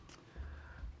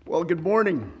Well, good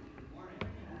morning.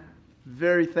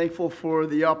 Very thankful for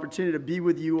the opportunity to be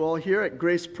with you all here at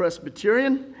Grace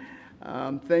Presbyterian.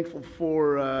 I'm thankful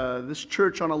for this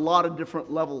church on a lot of different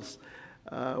levels.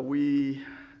 We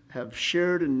have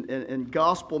shared in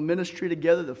gospel ministry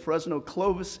together, the Fresno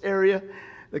Clovis area,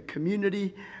 the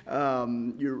community.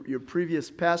 Your previous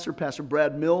pastor, Pastor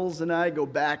Brad Mills, and I go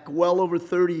back well over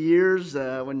 30 years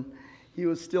when he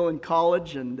was still in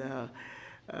college, and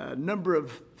a number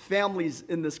of families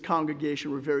in this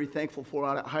congregation we're very thankful for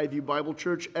out at Highview Bible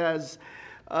Church as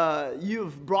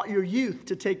you've brought your youth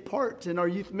to take part in our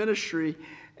youth ministry.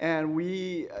 And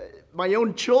my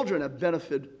own children have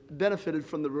benefited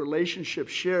from the relationship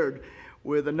shared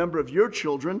with a number of your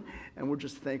children. And we're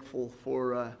just thankful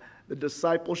for the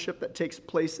discipleship that takes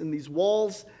place in these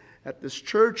walls at this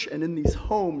church and in these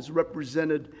homes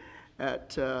represented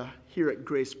at here at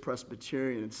Grace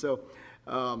Presbyterian. And so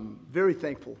very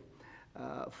thankful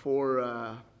for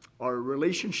our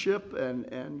relationship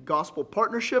and gospel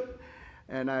partnership.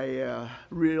 And I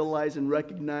realize and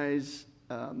recognize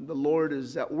the Lord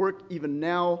is at work even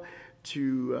now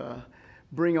to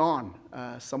bring on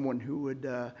someone who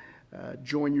would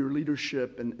join your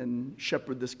leadership and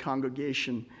shepherd this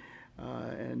congregation.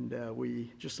 And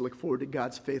we just look forward to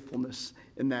God's faithfulness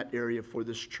in that area for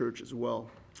this church as well.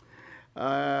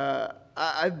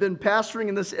 I've been pastoring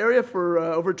in this area for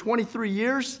over 23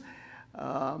 years.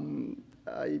 I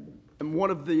am one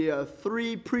of the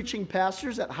three preaching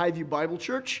pastors at Highview Bible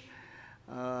Church.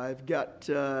 I've got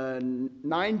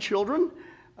 9 children.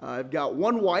 I've got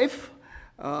one wife.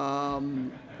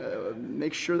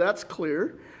 Make sure that's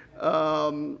clear.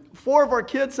 4 of our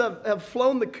kids have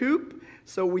flown the coop,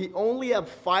 so we only have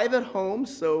 5 at home.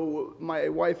 So my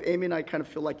wife Amy and I kind of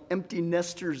feel like empty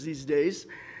nesters these days,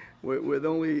 with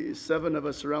only 7 of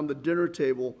us around the dinner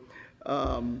table.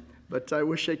 But I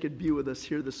wish they could be with us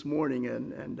here this morning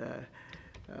and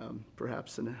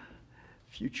perhaps in a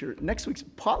future. Next week's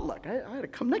potluck. I had to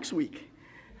come next week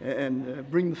and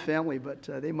bring the family, but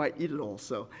they might eat it all.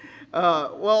 So,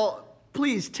 well,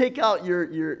 please take out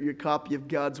your copy of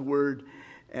God's Word,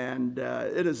 and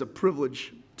it is a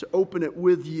privilege to open it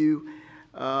with you.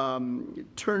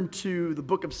 Turn to the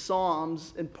book of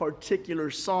Psalms, in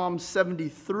particular Psalm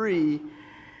 73.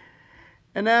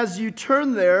 And as you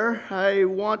turn there, I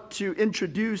want to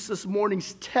introduce this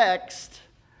morning's text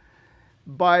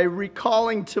by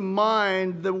recalling to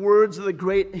mind the words of the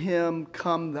great hymn,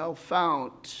 "Come Thou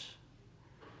Fount."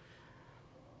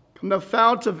 Come Thou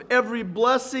Fount of every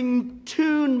blessing,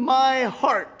 tune my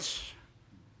heart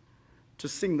to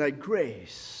sing Thy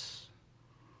grace.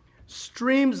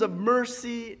 Streams of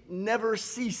mercy never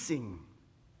ceasing.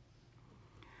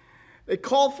 They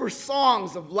call for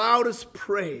songs of loudest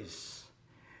praise.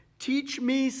 Teach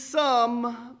me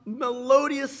some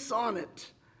melodious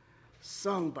sonnet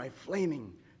sung by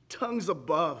flaming tongues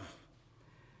above.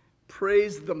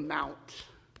 Praise the mount.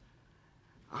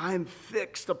 I'm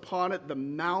fixed upon it, the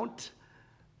mount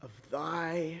of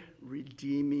Thy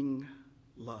redeeming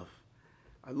love.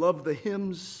 I love the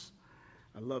hymns.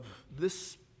 I love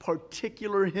this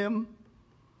particular hymn.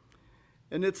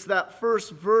 And it's that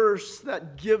first verse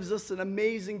that gives us an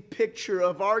amazing picture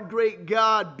of our great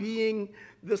God being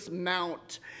this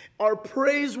mount. Our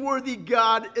praiseworthy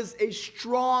God is a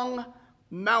strong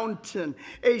mountain,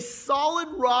 a solid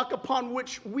rock upon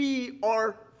which we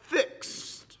are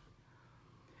fixed.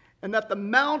 And that the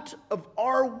mount of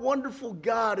our wonderful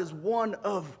God is one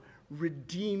of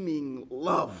redeeming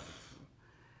love.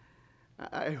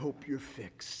 I hope you're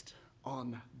fixed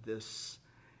on this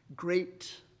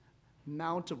great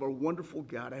mount of our wonderful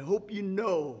God. I hope you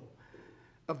know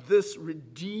of this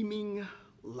redeeming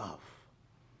love.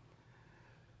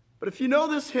 But if you know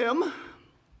this hymn,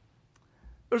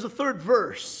 there's a third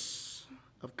verse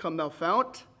of Come Thou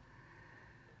Fount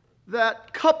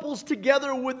that couples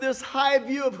together with this high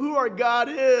view of who our God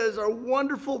is, our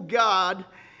wonderful God.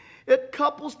 It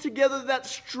couples together that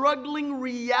struggling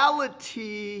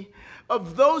reality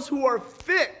of those who are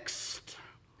fixed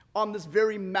on this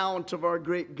very mount of our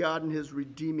great God and His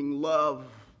redeeming love.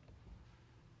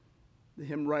 The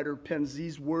hymn writer pens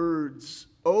these words,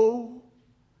 "Oh,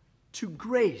 to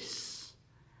grace,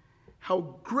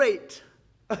 how great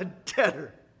a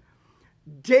debtor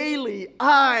daily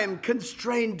I'm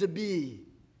constrained to be.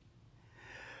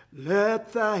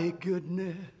 Let Thy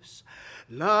goodness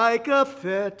like a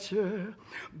fetter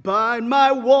bind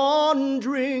my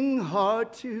wandering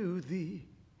heart to Thee.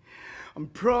 I'm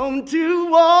prone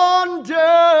to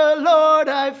wander, Lord,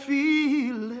 I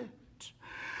feel it.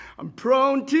 I'm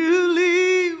prone to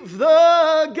leave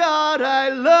the God I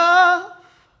love.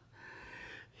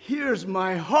 Here's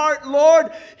my heart,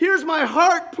 Lord. Here's my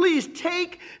heart. Please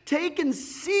take and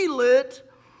seal it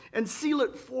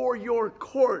for your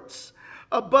courts.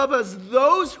 Above us,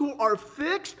 those who are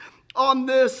fixed on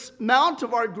this mount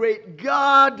of our great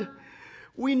God,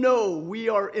 we know we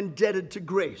are indebted to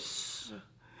grace.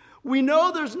 We know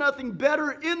there's nothing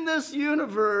better in this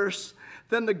universe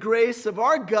than the grace of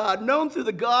our God, known through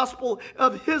the gospel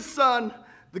of his Son,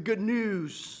 the good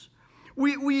news.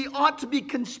 We ought to be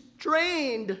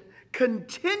continually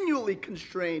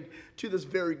constrained to this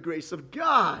very grace of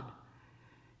God.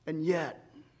 And yet,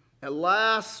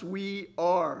 alas, we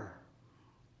are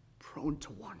prone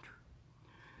to wander.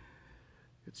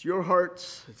 It's your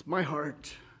hearts, it's my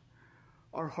heart.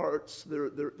 Our hearts,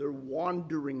 they're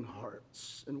wandering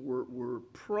hearts, and we're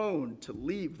prone to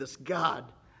leave this God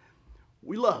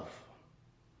we love.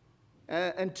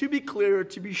 And to be clear,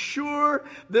 to be sure,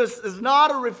 this is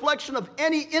not a reflection of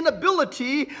any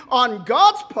inability on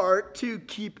God's part to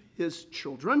keep his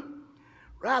children.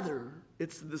 Rather,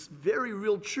 it's this very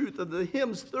real truth of the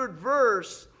hymn's third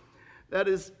verse that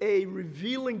is a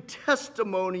revealing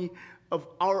testimony of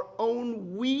our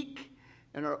own weak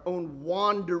and our own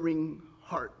wandering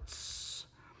hearts.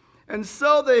 And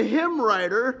so the hymn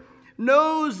writer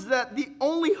knows that the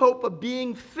only hope of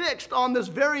being fixed on this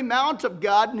very mount of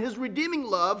God and his redeeming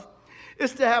love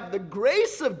is to have the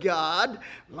grace of God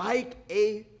like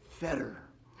a fetter,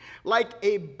 like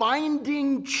a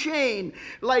binding chain,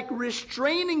 like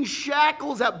restraining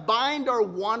shackles that bind our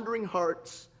wandering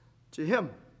hearts to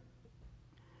him.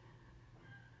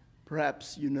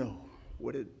 Perhaps you know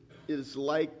what it is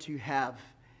like to have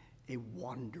a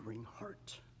wandering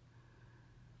heart.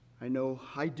 I know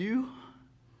I do.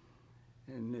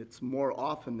 And it's more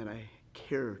often than I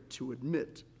care to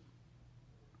admit.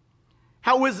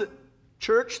 How is it,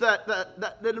 church, that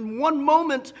in one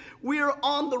moment we are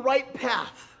on the right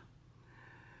path,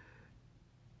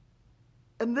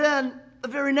 and then the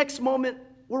very next moment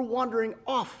we're wandering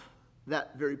off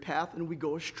that very path and we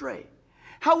go astray?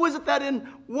 How is it that in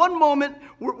one moment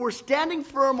we're standing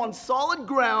firm on solid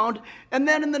ground, and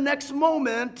then in the next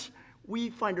moment we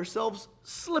find ourselves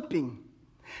slipping?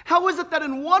 How is it that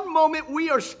in one moment we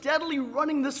are steadily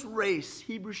running this race,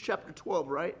 Hebrews chapter 12,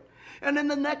 right? And in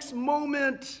the next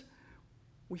moment,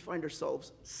 we find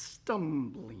ourselves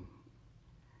stumbling.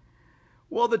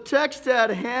 Well, the text at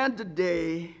hand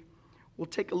today will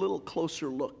take a little closer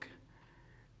look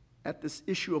at this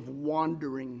issue of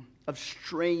wandering, of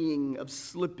straying, of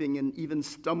slipping, and even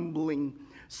stumbling.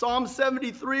 Psalm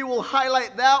 73 will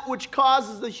highlight that which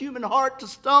causes the human heart to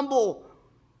stumble.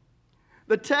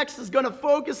 The text is going to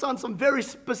focus on some very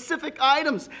specific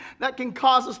items that can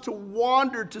cause us to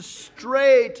wander, to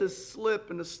stray, to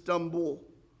slip, and to stumble.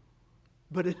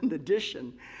 But in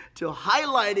addition to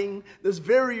highlighting this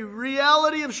very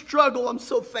reality of struggle, I'm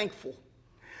so thankful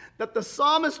that the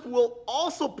psalmist will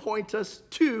also point us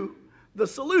to the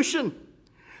solution.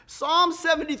 Psalm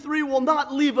 73 will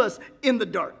not leave us in the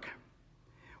dark.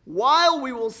 While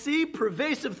we will see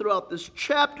pervasive throughout this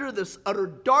chapter this utter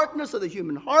darkness of the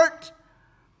human heart,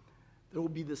 there will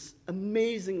be this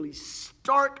amazingly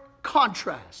stark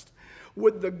contrast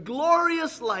with the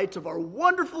glorious light of our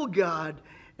wonderful God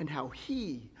and how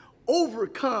he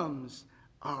overcomes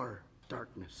our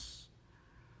darkness.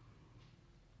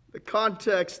 The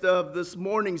context of this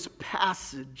morning's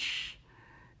passage,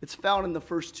 it's found in the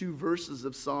first two verses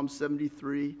of Psalm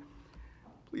 73.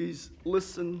 Please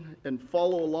listen and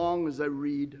follow along as I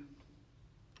read.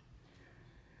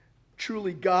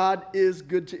 Truly, God is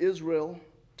good to Israel,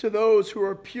 to those who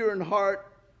are pure in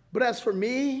heart. But as for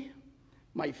me,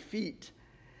 my feet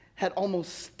had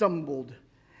almost stumbled.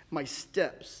 My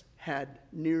steps had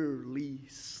nearly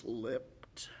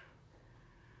slipped.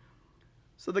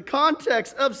 So the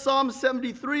context of Psalm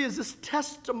 73 is this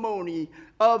testimony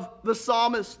of the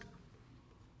psalmist.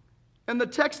 And the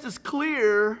text is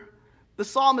clear. The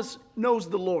psalmist knows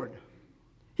the Lord.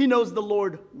 He knows the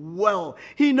Lord well.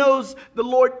 He knows the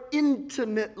Lord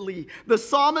intimately. The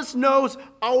psalmist knows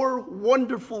our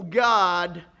wonderful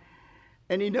God,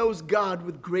 and he knows God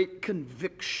with great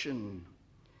conviction.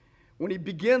 When he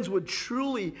begins with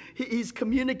truly, he's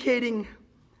communicating,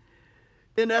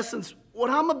 in essence, what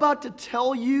I'm about to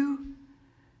tell you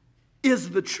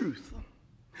is the truth.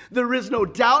 There is no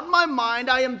doubt in my mind.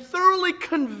 I am thoroughly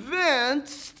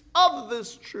convinced of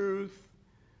this truth.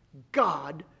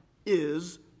 God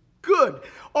is good.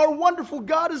 Our wonderful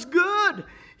God is good.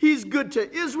 He's good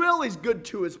to Israel. He's good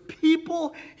to his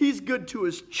people. He's good to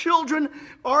his children.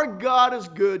 Our God is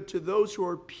good to those who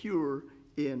are pure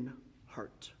in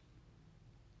heart.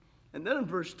 And then in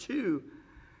verse 2,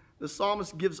 the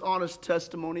psalmist gives honest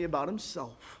testimony about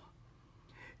himself.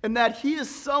 and that he is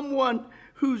someone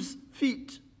whose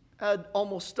feet had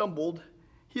almost stumbled.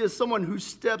 He is someone whose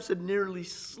steps had nearly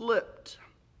slipped.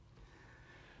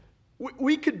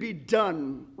 We could be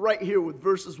done right here with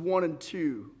verses 1 and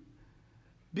 2,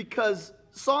 because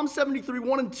Psalm 73,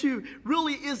 1 and 2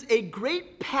 really is a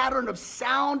great pattern of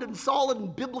sound and solid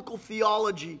and biblical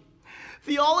theology.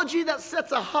 Theology that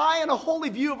sets a high and a holy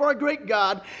view of our great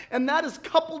God, and that is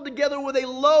coupled together with a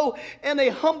low and a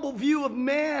humble view of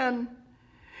man.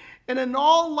 And in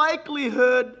all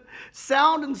likelihood,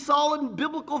 sound and solid and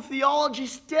biblical theology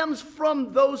stems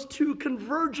from those two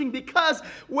converging, because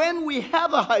when we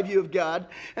have a high view of God,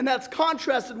 and that's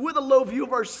contrasted with a low view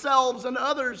of ourselves and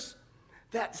others,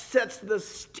 that sets the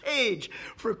stage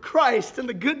for Christ and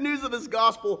the good news of his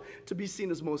gospel to be seen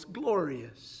as most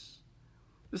glorious.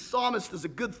 The psalmist is a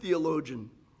good theologian.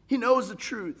 He knows the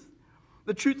truth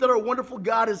that our wonderful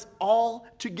God is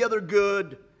altogether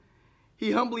good.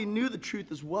 He humbly knew the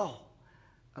truth as well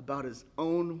about his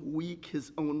own weak,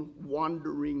 his own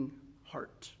wandering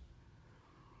heart.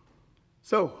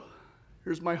 So,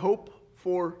 here's my hope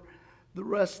for the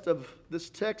rest of this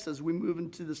text as we move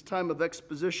into this time of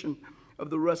exposition of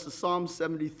the rest of Psalm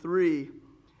 73.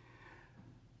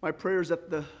 My prayer is that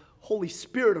the Holy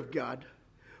Spirit of God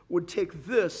would take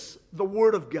this, the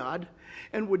Word of God,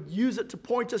 and would use it to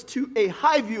point us to a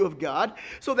high view of God,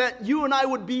 so that you and I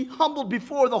would be humbled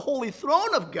before the holy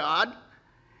throne of God,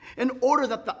 in order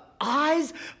that the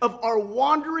eyes of our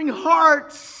wandering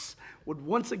hearts would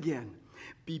once again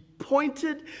be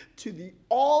pointed to the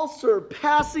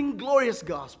all-surpassing glorious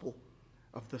gospel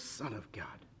of the Son of God.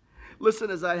 Listen,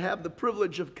 as I have the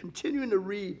privilege of continuing to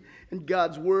read in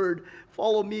God's Word,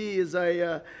 follow me as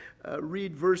I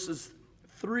read verses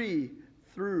 3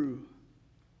 through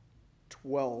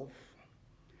 12.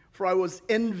 For I was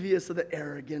envious of the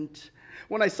arrogant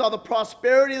when I saw the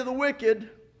prosperity of the wicked.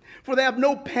 For they have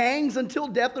no pangs until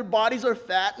death. Their bodies are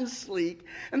fat and sleek,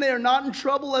 and they are not in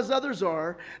trouble as others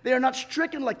are. They are not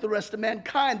stricken like the rest of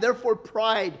mankind. Therefore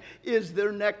pride is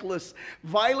their necklace.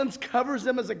 Violence covers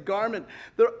them as a garment.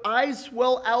 Their eyes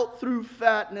swell out through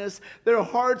fatness. Their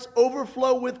hearts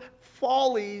overflow with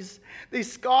follies. They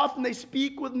scoff and they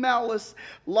speak with malice.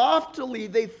 Loftily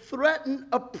they threaten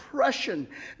oppression.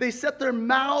 They set their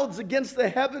mouths against the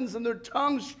heavens, and their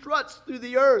tongue struts through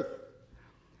the earth.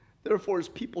 Therefore his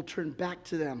people turn back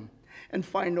to them and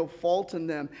find no fault in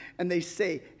them. And they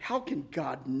say, how can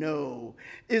God know?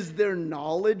 Is there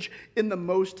knowledge in the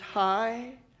Most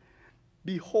High?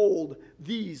 Behold,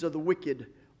 these are the wicked,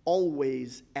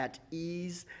 always at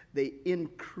ease. They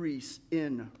increase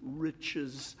in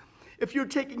riches. If you're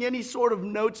taking any sort of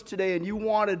notes today and you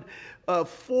wanted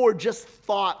 4 just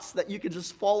thoughts that you could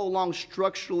just follow along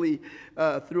structurally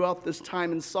throughout this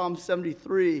time in Psalm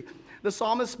 73, the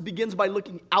psalmist begins by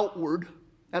looking outward.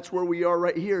 That's where we are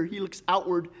right here. He looks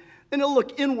outward. Then he'll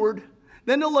look inward.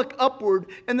 Then he'll look upward.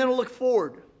 And then he'll look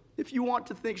forward. If you want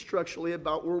to think structurally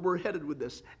about where we're headed with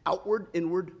this. Outward,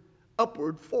 inward,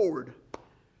 upward, forward.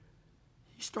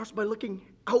 He starts by looking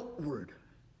outward.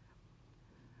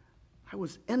 I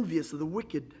was envious of the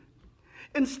wicked.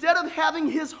 Instead of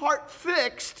having his heart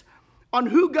fixed on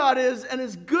who God is and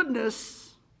his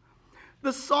goodness,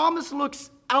 the psalmist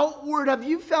looks outward. Have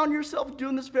you found yourself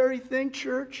doing this very thing,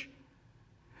 church?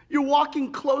 You're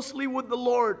walking closely with the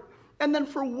Lord, and then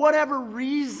for whatever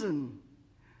reason,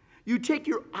 you take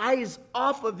your eyes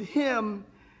off of him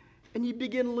and you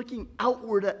begin looking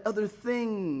outward at other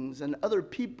things and other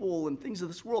people and things of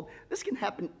this world. This can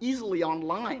happen easily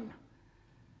online.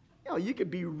 You know, you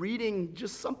could be reading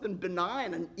just something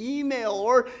benign, an email,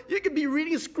 or you could be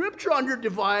reading scripture on your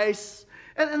device,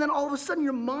 and then all of a sudden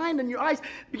your mind and your eyes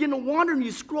begin to wander, and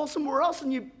you scroll somewhere else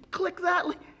and you click that.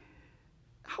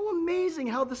 How amazing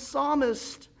how the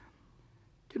psalmist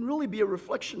can really be a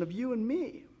reflection of you and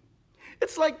me.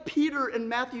 It's like Peter in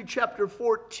Matthew chapter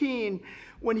 14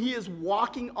 when he is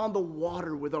walking on the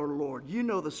water with our Lord. You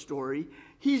know the story.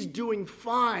 He's doing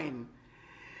fine.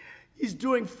 He's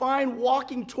doing fine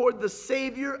walking toward the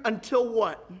Savior until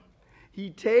what?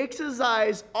 He takes his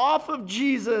eyes off of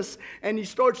Jesus and he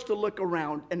starts to look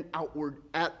around and outward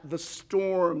at the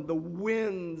storm, the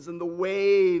winds, and the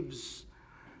waves.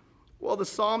 Well, the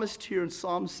psalmist here in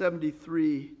Psalm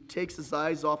 73 takes his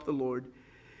eyes off the Lord.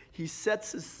 He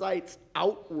sets his sights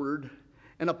outward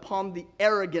and upon the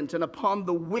arrogant and upon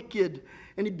the wicked,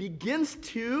 and he begins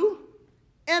to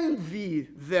envy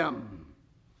them.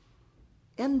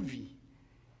 Envy.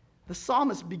 The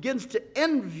psalmist begins to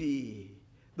envy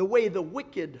the way the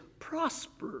wicked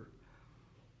prosper.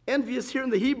 Envious here in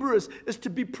the Hebrew is to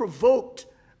be provoked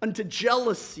unto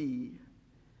jealousy.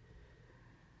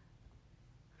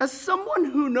 As someone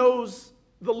who knows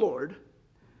the Lord,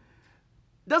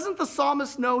 Doesn't the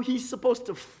psalmist know he's supposed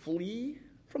to flee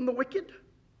from the wicked?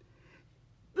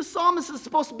 The psalmist is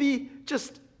supposed to be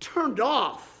just turned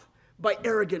off by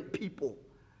arrogant people.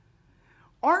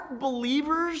 Aren't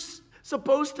believers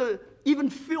supposed to even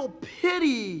feel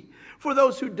pity for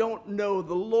those who don't know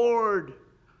the Lord?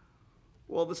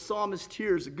 Well, the psalmist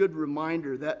here is a good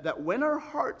reminder that when our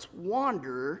hearts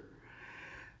wander,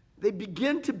 they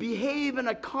begin to behave in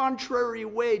a contrary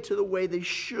way to the way they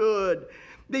should.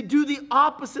 They do the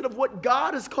opposite of what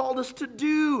God has called us to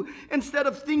do. Instead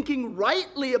of thinking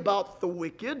rightly about the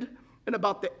wicked and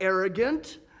about the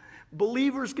arrogant,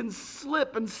 believers can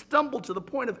slip and stumble to the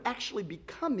point of actually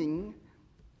becoming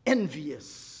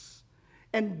envious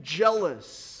and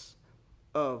jealous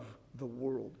of the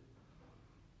world.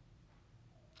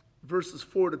 Verses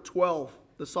 4 to 12,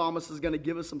 the psalmist is going to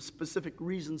give us some specific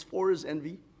reasons for his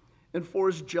envy and for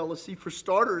his jealousy. For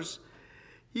starters,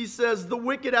 he says, the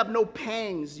wicked have no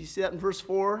pangs. You see that in verse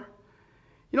 4?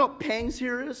 You know what pangs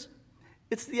here is?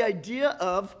 It's the idea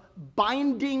of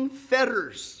binding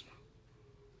fetters.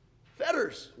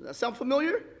 Fetters. Does that sound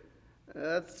familiar?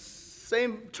 That's the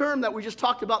same term that we just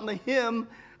talked about in the hymn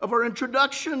of our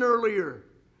introduction earlier.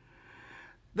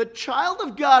 The child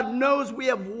of God knows we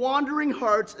have wandering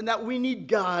hearts and that we need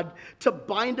God to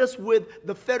bind us with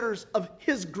the fetters of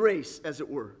His grace, as it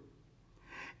were.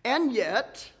 And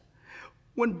yet,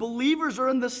 when believers are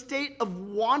in the state of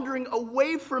wandering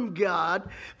away from God,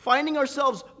 finding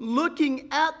ourselves looking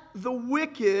at the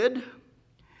wicked,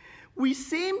 we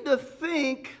seem to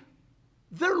think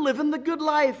they're living the good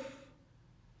life.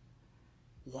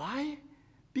 Why?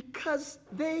 Because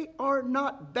they are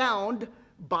not bound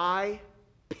by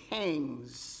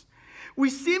pangs. We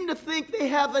seem to think they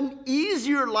have an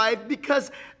easier life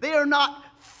because they are not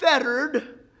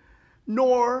fettered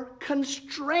nor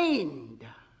constrained.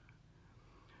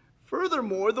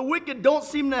 Furthermore, the wicked don't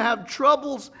seem to have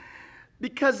troubles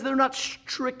because they're not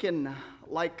stricken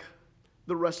like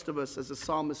the rest of us, as the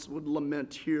psalmist would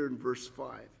lament here in verse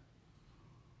 5.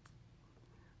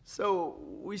 So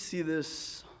we see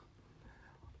this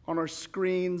on our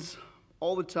screens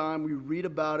all the time. We read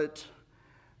about it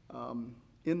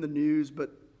in the news,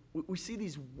 but we see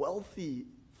these wealthy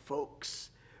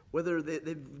folks, whether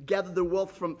they've gathered their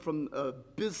wealth from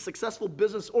successful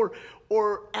business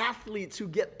or athletes who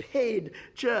get paid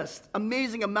just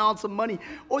amazing amounts of money,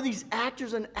 or these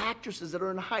actors and actresses that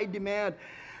are in high demand.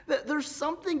 There's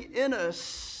something in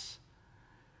us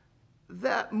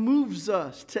that moves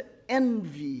us to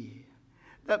envy,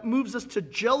 that moves us to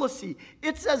jealousy.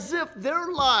 It's as if their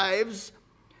lives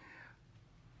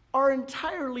are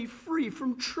entirely free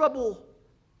from trouble,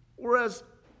 whereas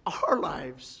our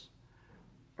lives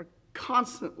are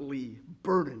constantly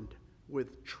burdened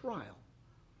with trial.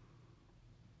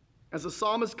 As the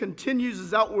psalmist continues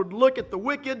his outward look at the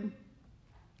wicked,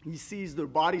 he sees their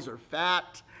bodies are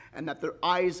fat and that their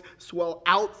eyes swell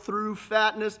out through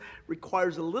fatness.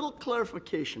 Requires a little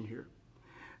clarification here.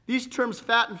 These terms,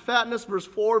 fat and fatness, verse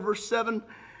 4, verse 7,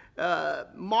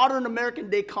 modern American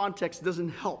day context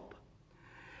doesn't help.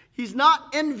 He's not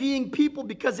envying people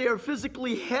because they are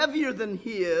physically heavier than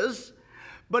he is,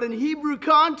 but in Hebrew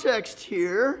context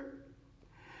here,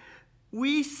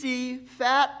 we see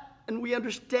fat and we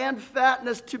understand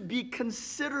fatness to be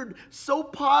considered so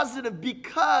positive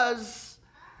because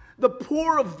the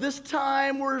poor of this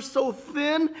time were so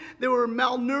thin, they were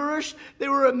malnourished, they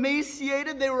were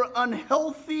emaciated, they were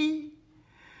unhealthy,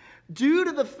 due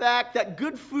to the fact that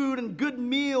good food and good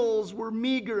meals were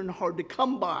meager and hard to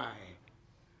come by.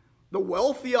 The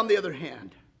wealthy, on the other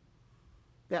hand,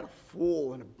 they had a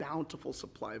full and a bountiful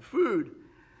supply of food.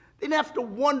 They didn't have to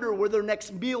wonder where their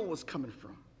next meal was coming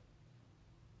from.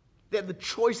 They had the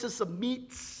choicest of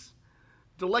meats,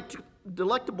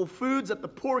 delectable foods that the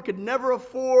poor could never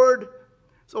afford.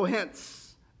 So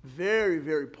hence, very,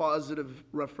 very positive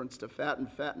reference to fat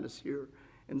and fatness here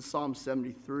in Psalm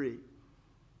 73.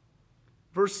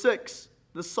 Verse 6,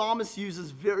 the psalmist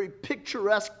uses very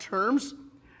picturesque terms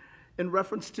in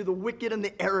reference to the wicked and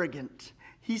the arrogant.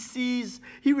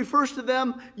 He refers to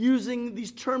them using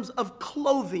these terms of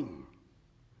clothing.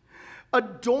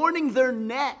 Adorning their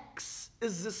necks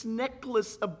is this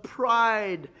necklace of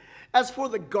pride. As for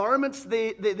the garments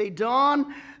they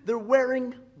don, they're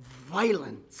wearing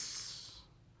violence.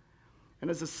 And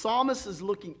as the psalmist is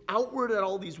looking outward at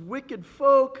all these wicked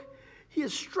folk, he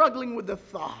is struggling with the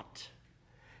thought,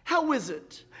 how is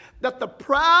it that the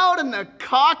proud and the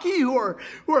cocky who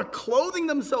are clothing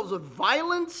themselves with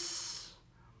violence,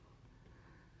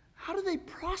 how do they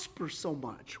prosper so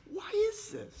much? Why is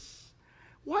this?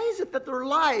 Why is it that their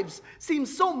lives seem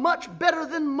so much better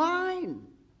than mine?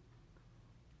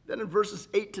 Then in verses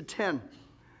 8 to 10,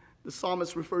 The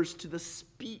psalmist refers to the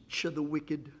speech of the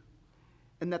wicked,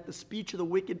 and that the speech of the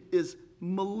wicked is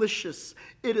malicious.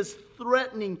 It is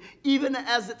threatening, even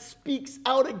as it speaks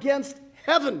out against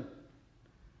heaven.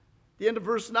 The end of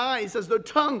verse 9, he says, their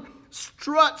tongue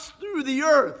struts through the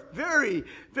earth. Very,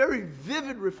 very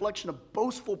vivid reflection of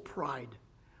boastful pride.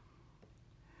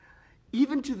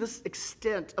 Even to this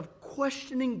extent of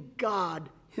questioning God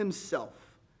himself.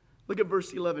 Look at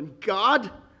verse 11. God,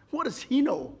 what does he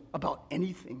know about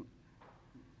anything?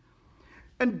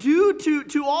 And due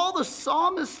to all the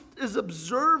psalmist is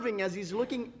observing as he's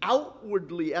looking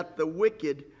outwardly at the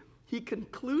wicked, he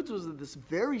concludes with this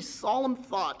very solemn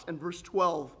thought in verse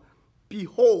 12.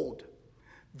 Behold,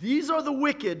 these are the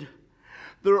wicked.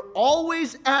 They're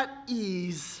always at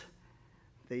ease.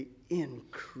 They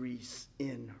increase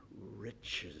in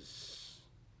riches.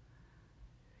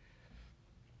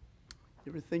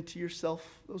 You ever think to yourself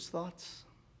those thoughts?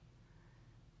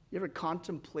 You ever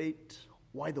contemplate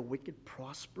why the wicked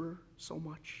prosper so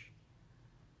much?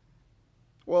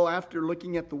 Well, after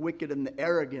looking at the wicked and the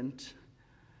arrogant,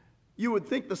 you would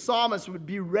think the psalmist would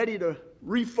be ready to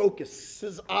refocus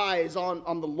his eyes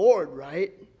on the Lord,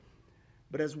 right?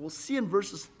 But as we'll see in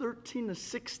verses 13 to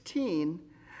 16,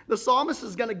 the psalmist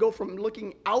is going to go from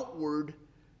looking outward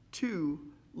to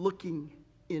looking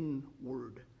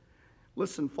inward.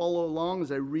 Listen, follow along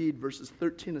as I read verses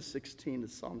 13 to 16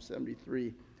 of Psalm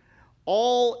 73.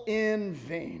 All in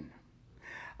vain.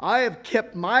 I have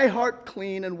kept my heart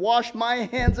clean and washed my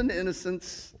hands in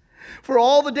innocence. For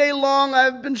all the day long I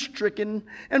have been stricken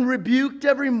and rebuked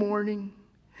every morning.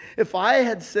 If I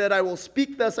had said, I will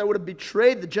speak thus, I would have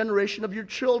betrayed the generation of your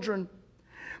children.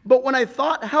 But when I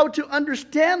thought how to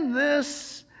understand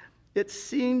this, it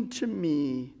seemed to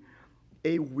me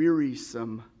a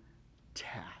wearisome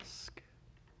task.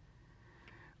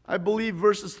 I believe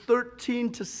verses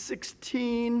 13 to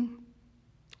 16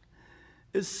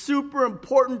 is super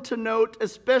important to note,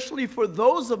 especially for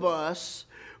those of us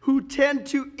who tend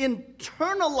to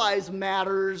internalize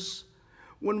matters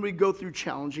when we go through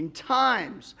challenging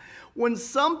times. When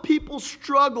some people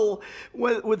struggle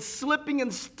with slipping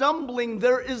and stumbling,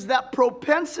 there is that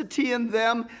propensity in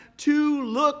them to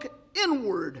look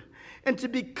inward and to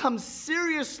become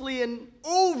seriously and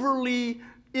overly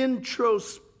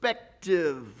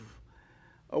introspective.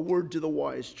 A word to the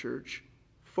wise, church.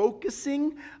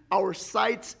 Focusing our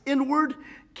sights inward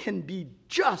can be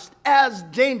just as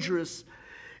dangerous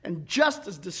and just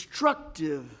as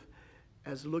destructive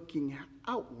as looking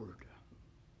outward.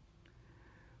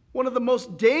 One of the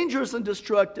most dangerous and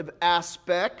destructive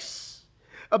aspects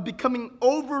of becoming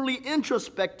overly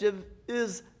introspective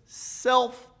is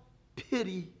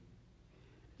self-pity.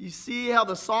 You see how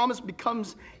the psalmist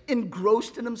becomes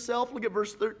engrossed in himself? Look at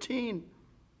verse 13.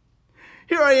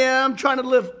 Here I am trying to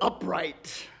live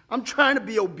upright. I'm trying to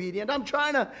be obedient. I'm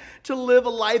trying to live a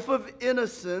life of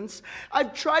innocence.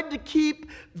 I've tried to keep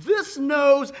this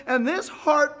nose and this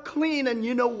heart clean, and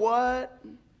you know what?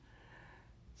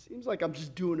 Seems like I'm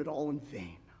just doing it all in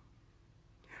vain.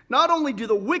 Not only do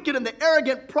the wicked and the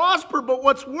arrogant prosper, but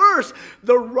what's worse,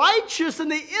 the righteous and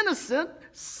the innocent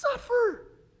suffer.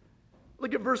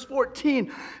 Look at verse 14.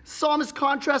 Psalmist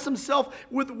contrasts himself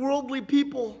with worldly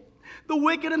people. The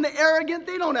wicked and the arrogant,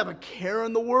 they don't have a care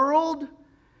in the world.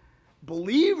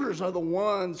 Believers are the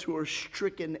ones who are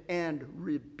stricken and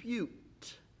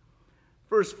rebuked.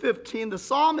 Verse 15, the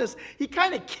psalmist, he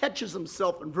kind of catches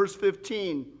himself in verse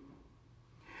 15.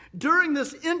 During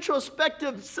this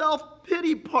introspective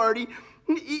self-pity party,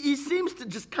 he seems to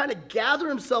just kind of gather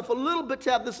himself a little bit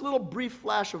to have this little brief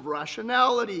flash of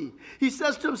rationality. He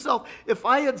says to himself, if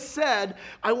I had said,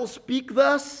 I will speak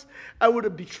thus, I would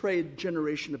have betrayed the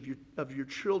generation of your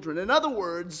children. In other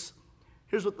words,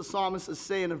 here's what the psalmist is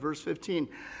saying in verse 15.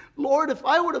 Lord, if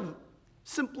I would have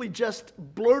simply just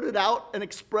blurted out and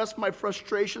expressed my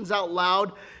frustrations out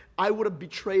loud, I would have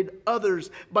betrayed others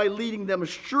by leading them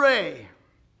astray.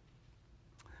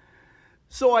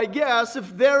 So I guess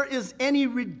if there is any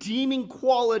redeeming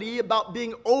quality about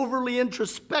being overly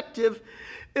introspective,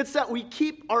 it's that we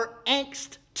keep our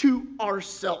angst to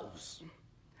ourselves.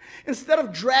 Instead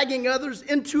of dragging others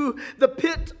into the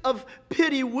pit of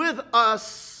pity with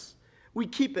us, we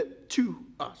keep it to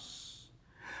us.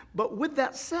 But with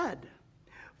that said,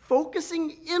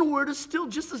 focusing inward is still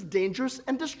just as dangerous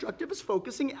and destructive as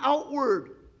focusing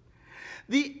outward.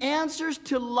 The answers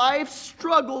to life's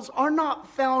struggles are not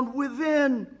found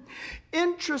within.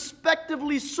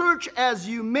 Introspectively search as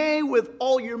you may with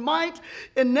all your might,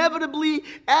 inevitably,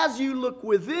 as you look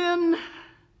within,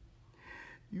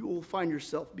 you will find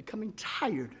yourself becoming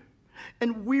tired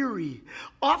and weary.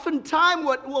 Oftentimes,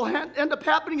 what will end up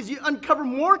happening is you uncover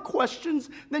more questions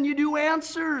than you do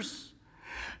answers.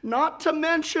 Not to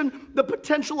mention the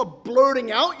potential of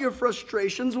blurting out your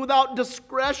frustrations without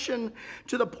discretion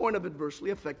to the point of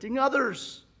adversely affecting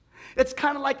others. It's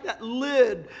kind of like that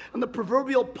lid on the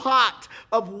proverbial pot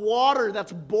of water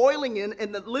that's boiling in,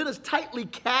 and the lid is tightly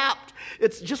capped.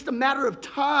 It's just a matter of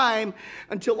time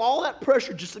until all that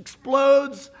pressure just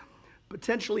explodes,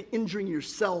 potentially injuring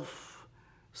yourself,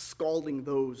 scalding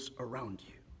those around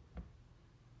you.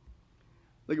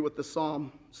 Look at what the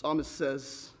psalmist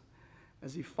says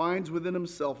as he finds within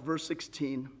himself, verse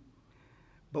 16,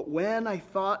 "But when I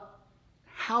thought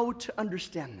how to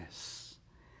understand this,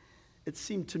 it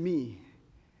seemed to me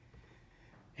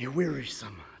a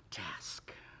wearisome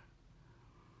task."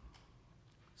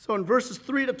 So in verses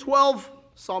 3 to 12,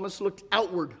 psalmist looked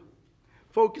outward,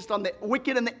 focused on the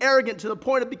wicked and the arrogant to the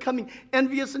point of becoming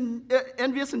envious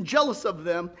and jealous of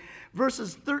them.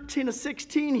 Verses 13 to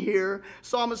 16 here,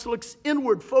 psalmist looks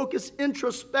inward, focused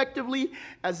introspectively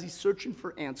as he's searching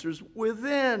for answers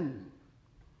within.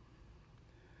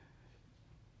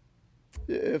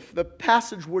 If the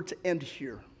passage were to end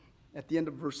here, at the end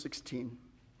of verse 16,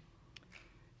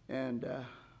 and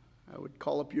I would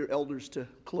call up your elders to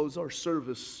close our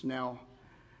service now,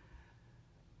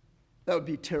 that would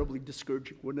be terribly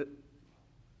discouraging, wouldn't it?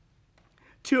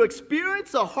 To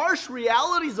experience the harsh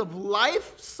realities of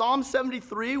life, Psalm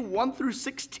 73, 1 through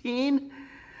 16,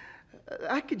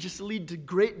 that could just lead to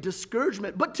great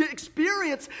discouragement. But to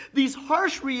experience these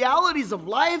harsh realities of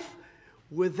life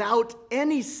without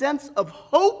any sense of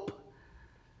hope,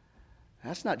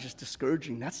 that's not just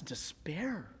discouraging, that's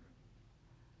despair.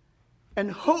 And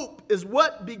hope is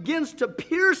what begins to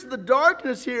pierce the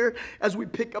darkness here as we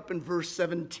pick up in verse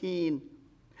 17.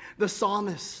 The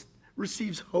psalmist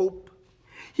receives hope.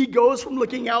 He goes from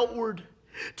looking outward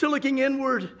to looking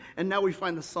inward, and now we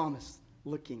find the psalmist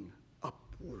looking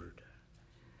upward.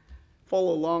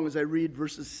 Follow along as I read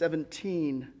verses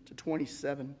 17 to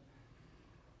 27.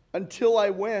 "Until I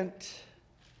went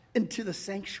into the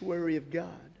sanctuary of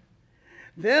God.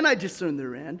 Then I discern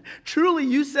their end. Truly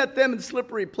you set them in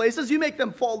slippery places. You make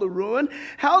them fall to ruin.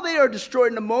 How they are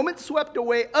destroyed in a moment, swept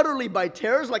away utterly by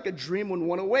terrors like a dream when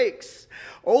one awakes.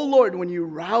 O Lord, when you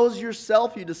rouse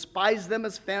yourself, you despise them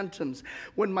as phantoms.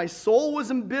 When my soul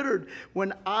was embittered,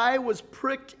 when I was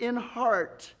pricked in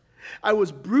heart, I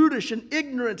was brutish and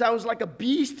ignorant. I was like a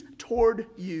beast toward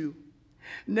you.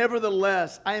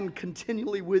 Nevertheless, I am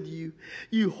continually with you.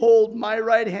 You hold my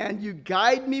right hand. You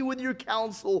guide me with your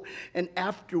counsel, and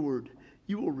afterward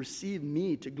you will receive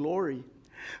me to glory.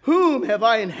 Whom have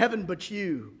I in heaven but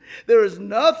you? There is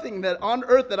nothing that on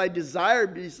earth that I desire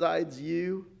besides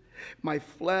you. My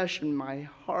flesh and my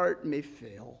heart may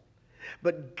fail,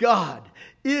 but God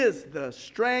is the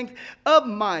strength of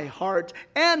my heart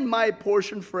and my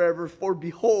portion forever. For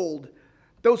behold,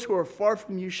 those who are far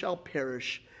from you shall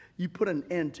perish. You put an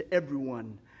end to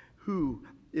everyone who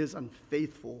is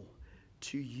unfaithful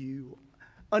to you.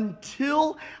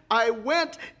 Until I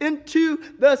went into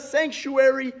the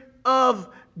sanctuary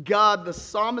of God." The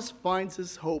psalmist finds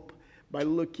his hope by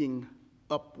looking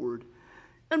upward.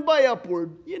 And by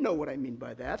upward, you know what I mean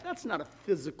by that. That's not a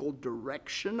physical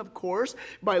direction, of course.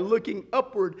 By looking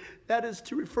upward, that is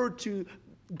to refer to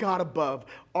God above,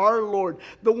 our Lord,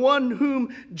 the one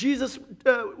whom Jesus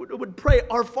would pray,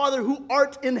 "Our Father who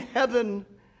art in heaven."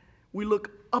 We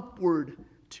look upward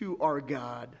to our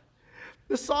God.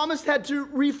 The psalmist had to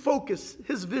refocus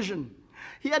his vision.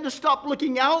 He had to stop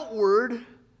looking outward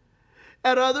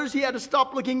at others. He had to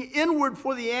stop looking inward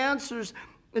for the answers.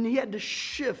 And he had to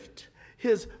shift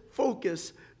his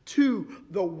focus to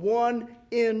the one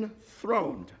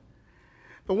enthroned.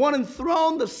 The one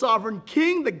enthroned, the sovereign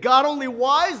king, the God only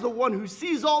wise, the one who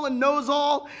sees all and knows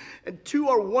all, and to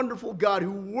our wonderful God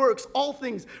who works all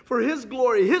things for his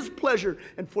glory, his pleasure,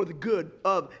 and for the good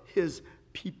of his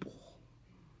people.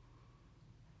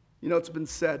 You know, it's been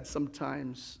said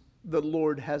sometimes the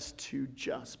Lord has to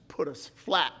just put us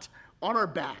flat on our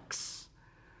backs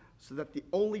so that the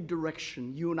only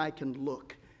direction you and I can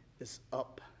look is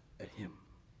up at him.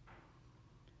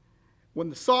 When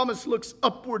the psalmist looks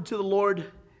upward to the Lord,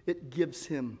 it gives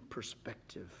him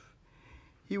perspective.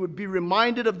 He would be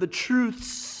reminded of the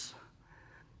truths,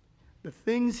 the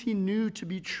things he knew to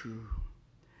be true.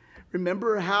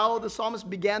 Remember how the psalmist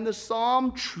began this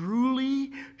psalm?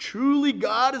 Truly, truly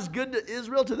God is good to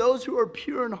Israel, to those who are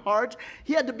pure in heart.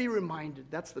 He had to be reminded.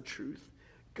 That's the truth.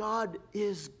 God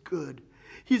is good.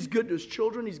 He's good to his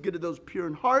children. He's good to those pure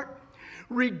in heart.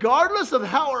 regardless of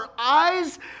how our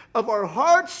eyes of our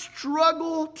hearts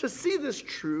struggle to see this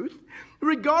truth,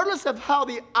 regardless of how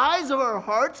the eyes of our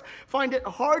hearts find it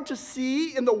hard to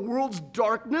see in the world's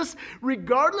darkness,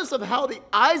 regardless of how the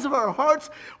eyes of our hearts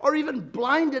are even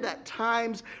blinded at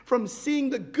times from seeing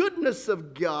the goodness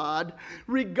of God,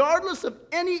 regardless of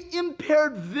any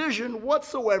impaired vision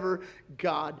whatsoever,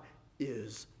 God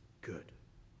is good.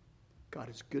 God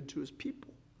is good to his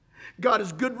people. God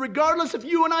is good regardless if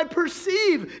you and I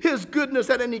perceive his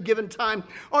goodness at any given time.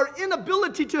 Our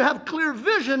inability to have clear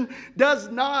vision does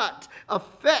not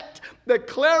affect the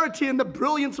clarity and the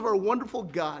brilliance of our wonderful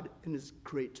God and his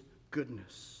great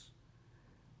goodness.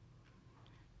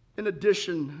 In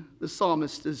addition, the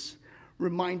psalmist is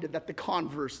reminded that the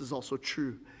converse is also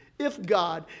true. If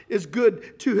God is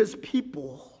good to his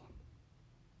people,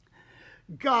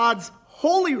 God's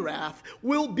holy wrath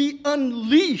will be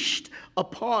unleashed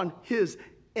upon his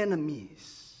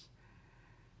enemies.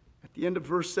 At the end of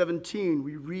verse 17,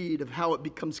 we read of how it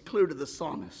becomes clear to the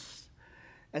psalmist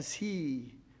as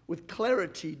he, with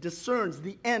clarity, discerns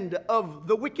the end of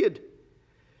the wicked.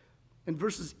 In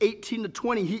verses 18 to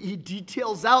 20, he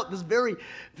details out this very,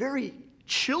 very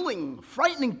chilling,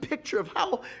 frightening picture of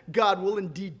how God will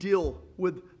indeed deal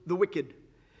with the wicked.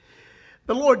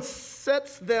 The Lord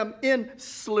sets them in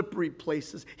slippery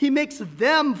places. He makes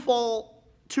them fall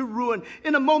to ruin.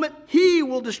 In a moment, he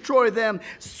will destroy them,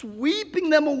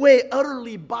 sweeping them away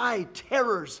utterly by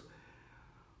terrors.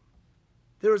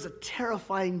 There is a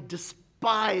terrifying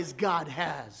despise God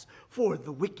has for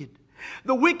the wicked.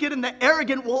 The wicked and the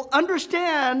arrogant will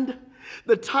understand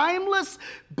the timeless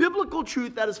biblical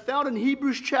truth that is found in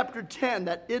Hebrews chapter 10,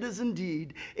 that it is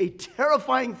indeed a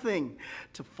terrifying thing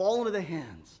to fall into the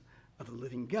hands of the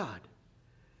living God.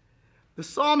 The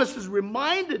psalmist is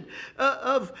reminded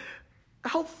of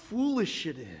how foolish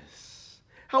it is.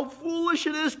 How foolish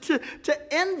it is to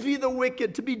envy the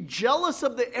wicked, to be jealous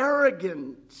of the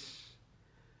arrogant.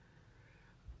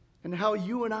 And how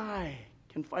you and I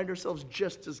can find ourselves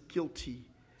just as guilty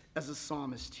as the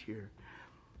psalmist here,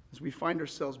 as we find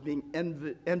ourselves being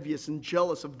envious and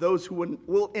jealous of those who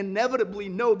will inevitably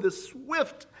know this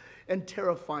swift and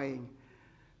terrifying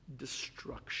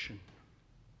destruction.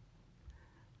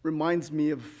 Reminds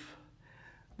me of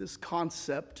this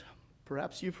concept.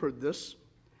 Perhaps you've heard this.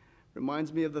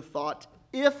 Reminds me of the thought,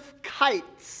 if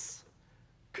kites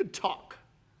could talk.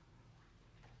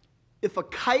 If a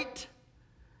kite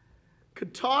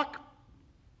could talk,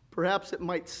 perhaps it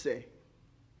might say,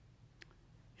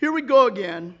 here we go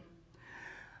again.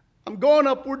 I'm going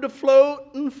upward to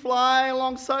float and fly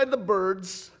alongside the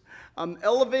birds. I'm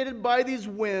elevated by these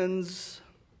winds,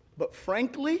 but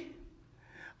frankly,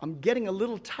 I'm getting a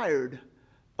little tired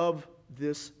of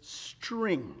this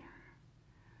string.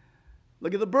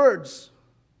 Look at the birds.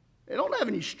 They don't have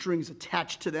any strings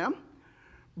attached to them.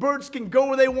 Birds can go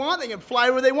where they want. They can fly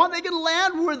where they want. They can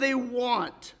land where they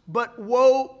want. But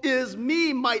woe is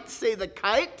me, might say the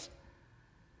kite.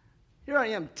 Here I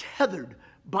am tethered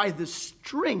by this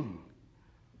string.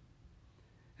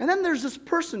 And then there's this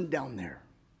person down there.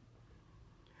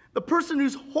 The person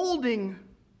who's holding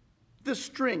this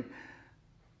string.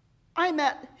 I'm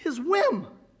at his whim.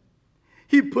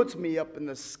 He puts me up in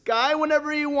the sky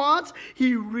whenever he wants.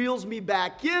 He reels me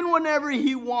back in whenever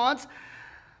he wants.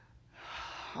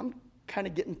 I'm kind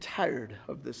of getting tired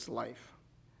of this life.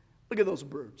 Look at those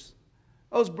birds.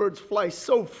 Those birds fly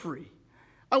so free.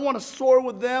 I want to soar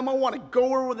with them. I want to go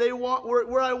where they want,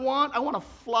 where I want. I want to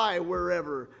fly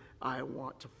wherever I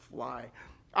want to fly.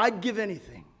 I'd give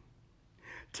anything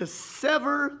to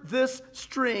sever this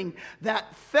string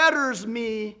that fetters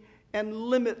me and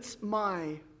limits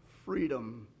my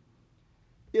freedom.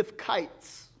 If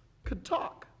kites could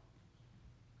talk,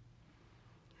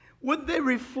 would they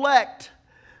reflect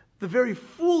the very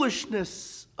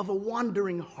foolishness of a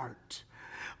wandering heart?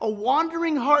 A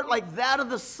wandering heart like that of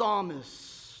the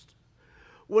psalmist.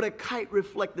 Would a kite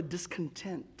reflect the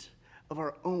discontent of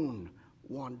our own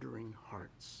wandering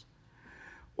hearts?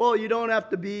 Well, you don't have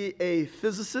to be a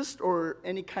physicist or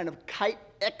any kind of kite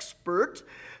expert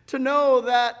to know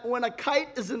that when a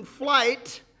kite is in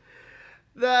flight,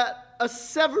 that a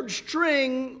severed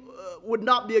string would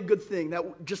not be a good thing.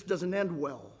 That just doesn't end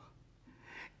well.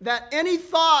 That any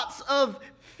thoughts of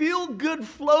feel-good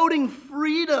floating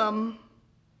freedom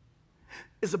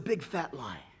is a big fat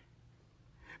lie.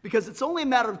 Because it's only a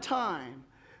matter of time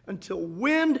until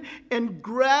wind and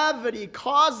gravity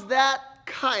cause that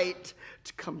kite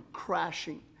to come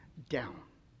crashing down.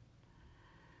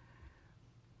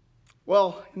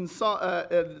 Well, in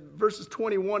verses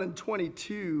 21 and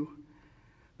 22,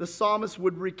 the psalmist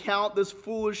would recount this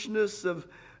foolishness of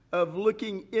of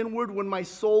looking inward. When my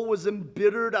soul was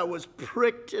embittered, I was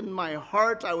pricked in my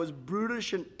heart. I was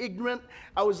brutish and ignorant.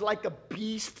 I was like a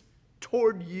beast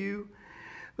toward you.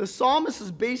 The psalmist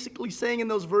is basically saying in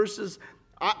those verses,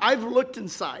 I've looked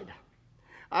inside.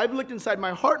 I've looked inside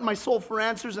my heart and my soul for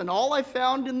answers, and all I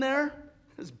found in there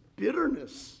is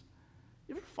bitterness.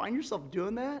 You ever find yourself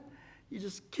doing that? You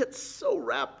just get so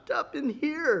wrapped up in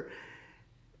here,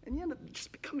 and you end up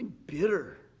just becoming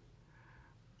bitter.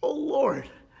 Oh, Lord.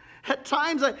 At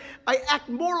times, I act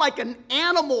more like an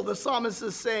animal, the psalmist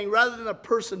is saying, rather than a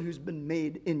person who's been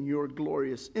made in your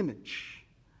glorious image.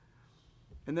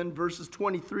 And then verses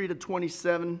 23 to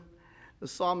 27, the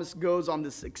psalmist goes on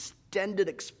this extended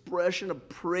expression of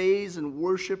praise and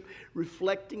worship,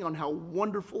 reflecting on how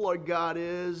wonderful our God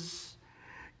is.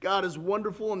 God is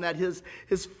wonderful, and that his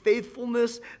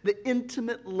faithfulness, the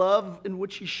intimate love in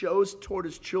which he shows toward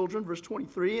his children, verse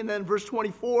 23. And then verse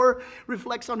 24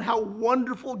 reflects on how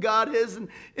wonderful God is in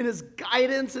his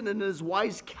guidance and in his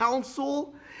wise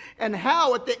counsel, and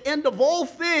how at the end of all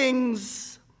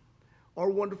things, our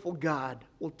wonderful God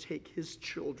will take his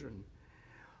children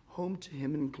home to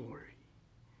him in glory.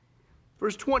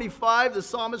 Verse 25, the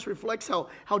psalmist reflects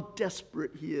how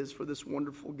desperate he is for this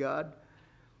wonderful God.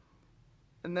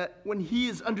 And that when he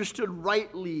is understood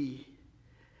rightly,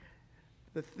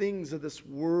 the things of this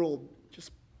world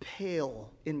just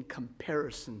pale in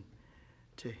comparison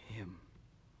to him.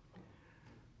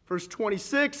 Verse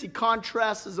 26, he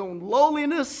contrasts his own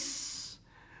lowliness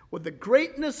with the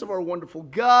greatness of our wonderful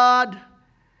God.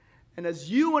 And as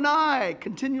you and I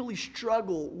continually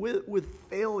struggle with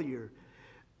failure,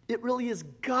 it really is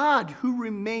God who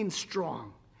remains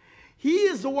strong. He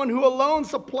is the one who alone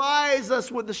supplies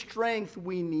us with the strength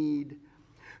we need.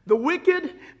 The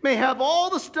wicked may have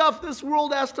all the stuff this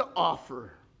world has to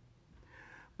offer.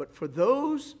 But for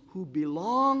those who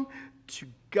belong to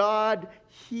God,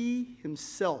 he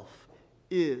himself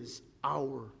is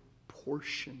our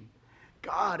portion.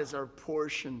 God is our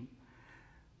portion.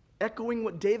 Echoing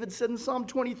what David said in Psalm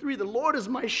 23, the Lord is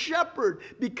my shepherd.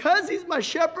 Because he's my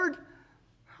shepherd,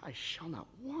 I shall not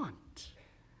want.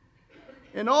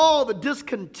 In all the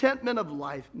discontentment of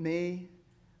life, may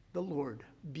the Lord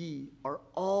be our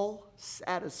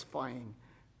all-satisfying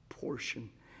portion.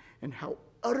 And how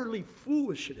utterly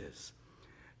foolish it is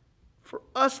for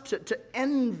us to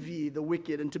envy the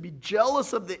wicked and to be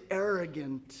jealous of the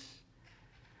arrogant.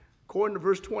 According to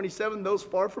verse 27, those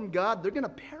far from God, they're going to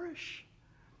perish.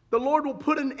 The Lord will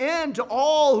put an end to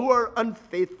all who are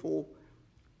unfaithful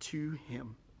to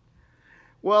him.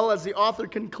 Well, as the author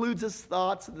concludes his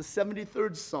thoughts of the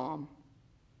 73rd Psalm,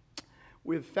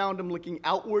 we have found him looking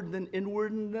outward, then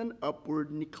inward, and then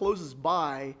upward. And he closes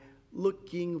by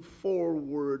looking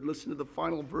forward. Listen to the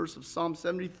final verse of Psalm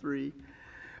 73.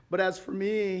 But as for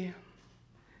me,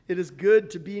 it is good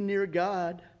to be near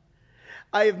God.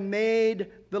 I have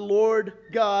made the Lord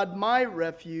God my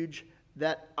refuge,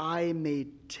 that I may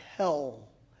tell,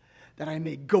 that I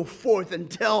may go forth and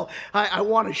tell. I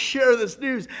want to share this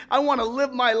news. I want to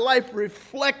live my life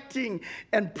reflecting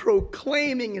and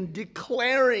proclaiming and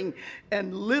declaring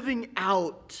and living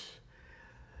out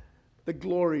the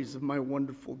glories of my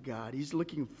wonderful God. He's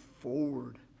looking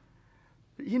forward.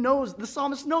 He knows, the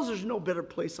psalmist knows there's no better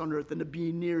place on earth than to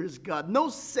be near his God. No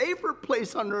safer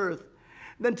place on earth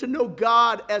than to know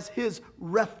God as his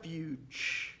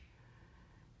refuge.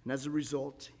 And as a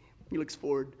result, he looks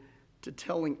forward to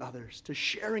telling others, to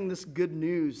sharing this good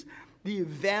news, the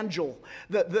evangel,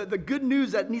 the good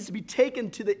news that needs to be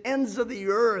taken to the ends of the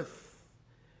earth.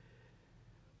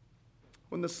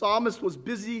 When the psalmist was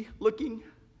busy looking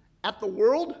at the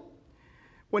world,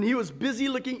 when he was busy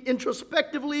looking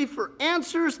introspectively for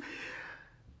answers,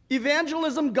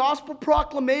 evangelism, gospel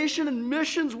proclamation, and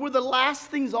missions were the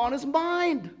last things on his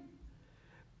mind.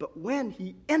 But when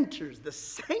he enters the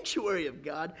sanctuary of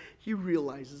God, he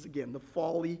realizes again the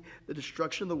folly, the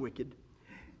destruction of the wicked.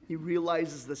 He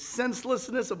realizes the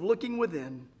senselessness of looking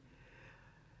within,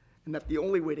 and that the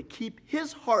only way to keep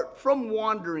his heart from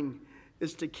wandering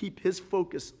is to keep his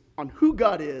focus on who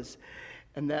God is,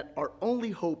 and that our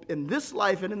only hope in this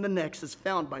life and in the next is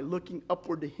found by looking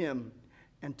upward to him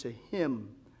and to him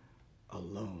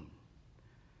alone.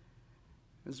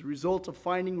 As a result of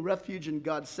finding refuge in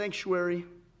God's sanctuary,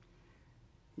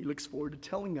 he looks forward to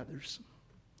telling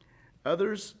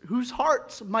others whose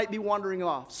hearts might be wandering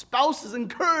off. Spouses,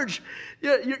 encourage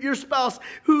your spouse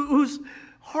whose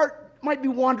heart might be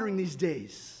wandering these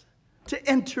days to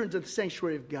enter into the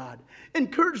sanctuary of God.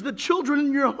 Encourage the children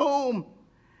in your home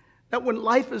that when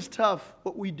life is tough,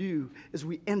 what we do is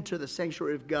we enter the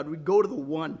sanctuary of God. We go to the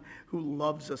one who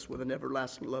loves us with an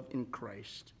everlasting love in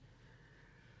Christ.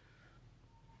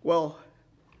 Well,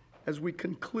 as we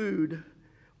conclude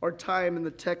our time in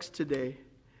the text today,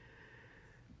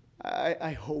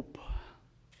 I hope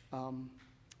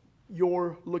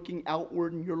your looking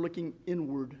outward and your looking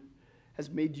inward has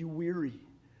made you weary.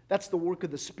 That's the work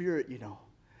of the Spirit, you know.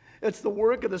 It's the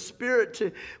work of the Spirit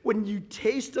to, when you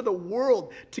taste of the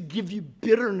world, to give you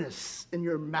bitterness in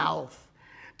your mouth,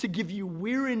 to give you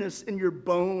weariness in your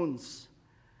bones,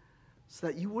 so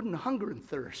that you wouldn't hunger and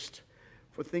thirst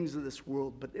for things of this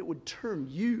world, but it would turn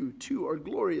you to our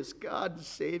glorious God and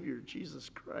Savior, Jesus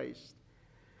Christ.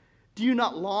 Do you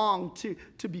not long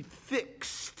to be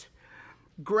fixed,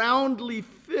 groundly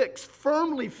fixed,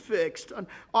 firmly fixed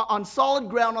on solid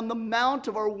ground on the mount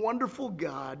of our wonderful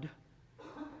God?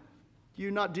 Do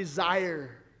you not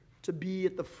desire to be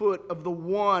at the foot of the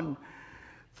one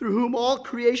through whom all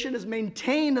creation is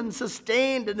maintained and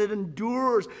sustained and it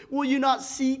endures? Will you not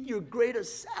seek your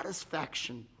greatest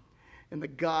satisfaction in the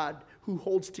God who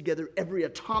holds together every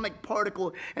atomic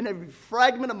particle and every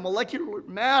fragment of molecular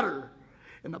matter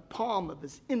in the palm of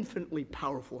his infinitely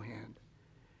powerful hand?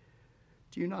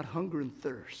 Do you not hunger and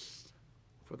thirst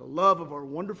for the love of our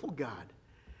wonderful God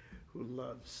who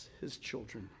loves his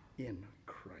children in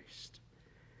Christ?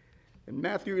 In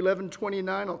Matthew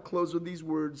 11:29, I'll close with these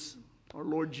words. Our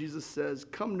Lord Jesus says,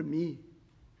 "Come to me,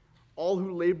 all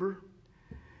who labor,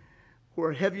 who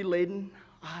are heavy laden,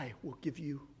 I will give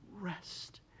you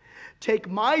rest. Take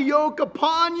my yoke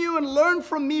upon you and learn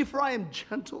from me, for I am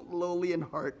gentle and lowly in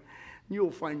heart, and you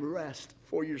will find rest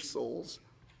for your souls.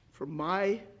 For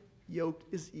my yoke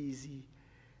is easy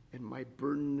and my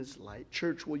burden is light."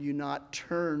 Church, will you not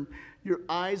turn your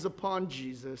eyes upon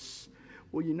Jesus?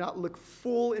 Will you not look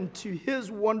full into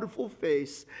his wonderful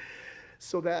face,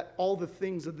 so that all the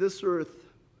things of this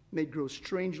earth may grow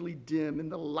strangely dim in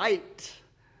the light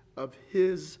of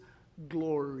his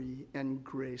glory and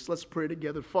grace? Let's pray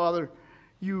together. Father,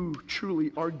 you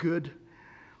truly are good.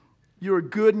 You are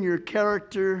good in your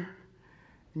character,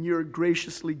 and you are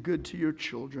graciously good to your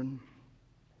children.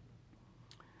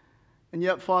 And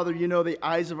yet, Father, you know the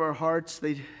eyes of our hearts,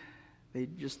 they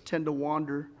just tend to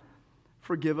wander.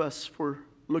 Forgive us for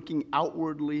looking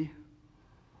outwardly.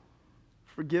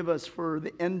 Forgive us for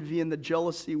the envy and the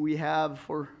jealousy we have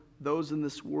for those in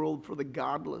this world, for the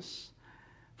godless.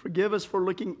 Forgive us for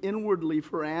looking inwardly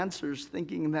for answers,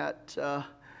 thinking that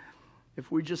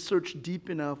if we just search deep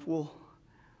enough, we'll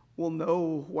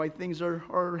know why things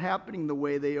are happening the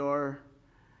way they are.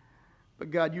 But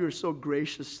God, you are so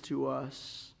gracious to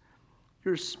us.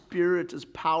 Your Spirit is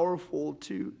powerful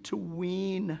to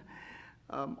wean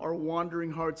our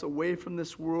wandering hearts away from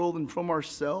this world and from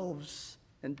ourselves,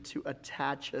 and to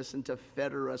attach us and to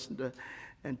fetter us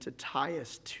and to tie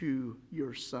us to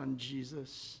your Son,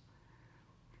 Jesus.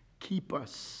 Keep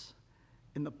us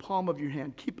in the palm of your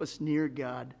hand. Keep us near,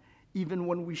 God, even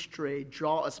when we stray.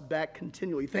 Draw us back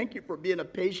continually. Thank you for being a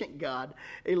patient God,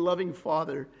 a loving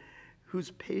Father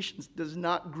whose patience does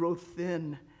not grow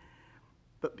thin.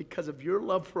 But because of your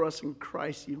love for us in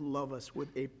Christ, you love us with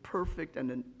a perfect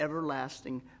and an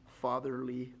everlasting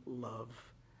fatherly love.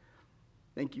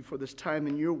 Thank you for this time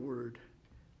in your word.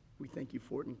 We thank you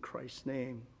for it in Christ's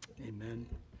name. Amen.